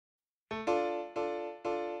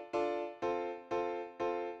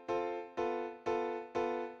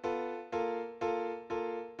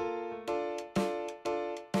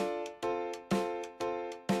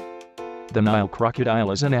The Nile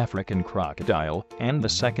crocodile is an African crocodile, and the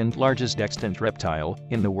second largest extant reptile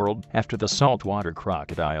in the world after the saltwater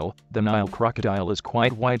crocodile. The Nile crocodile is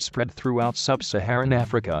quite widespread throughout sub-Saharan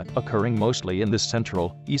Africa, occurring mostly in the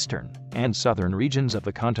central, eastern, and southern regions of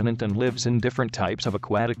the continent, and lives in different types of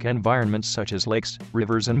aquatic environments such as lakes,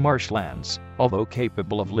 rivers and marshlands. Although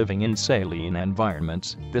capable of living in saline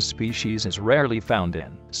environments, this species is rarely found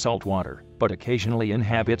in saltwater, but occasionally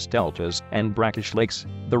inhabits deltas and brackish lakes.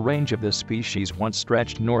 The range of this species once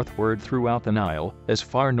stretched northward throughout the Nile, as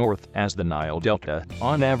far north as the Nile Delta.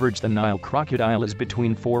 On average, the Nile crocodile is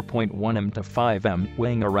between 4.1 m to 5 m,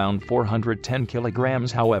 weighing around 410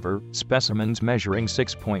 kilograms. However, specimens measuring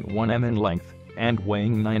 6.1 m in length and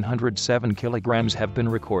weighing 907 kilograms have been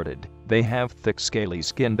recorded. They have thick scaly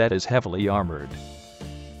skin that is heavily armored.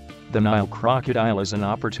 The Nile crocodile is an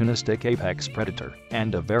opportunistic apex predator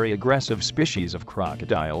and a very aggressive species of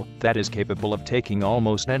crocodile that is capable of taking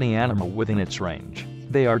almost any animal within its range.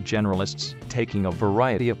 They are generalists, taking a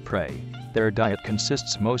variety of prey. Their diet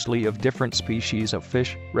consists mostly of different species of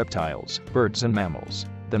fish, reptiles, birds and mammals.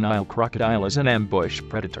 The Nile crocodile is an ambush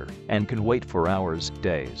predator and can wait for hours,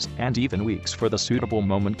 days, and even weeks for the suitable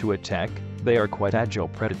moment to attack. They are quite agile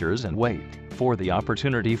predators and wait for the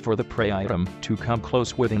opportunity for the prey item to come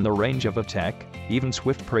close within the range of attack. Even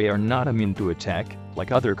swift prey are not immune to attack.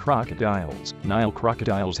 Like other crocodiles, Nile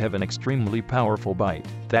crocodiles have an extremely powerful bite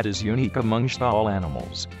that is unique amongst all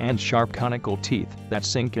animals, and sharp conical teeth that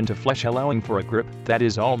sink into flesh, allowing for a grip that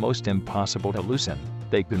is almost impossible to loosen.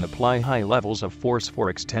 They can apply high levels of force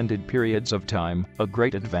for extended periods of time, a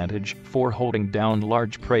great advantage for holding down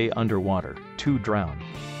large prey underwater to drown.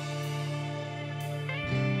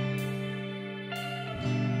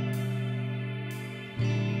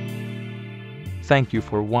 Thank you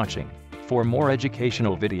for watching. For more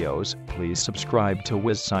educational videos, please subscribe to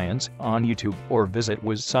WizScience on YouTube or visit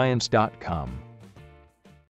wizscience.com.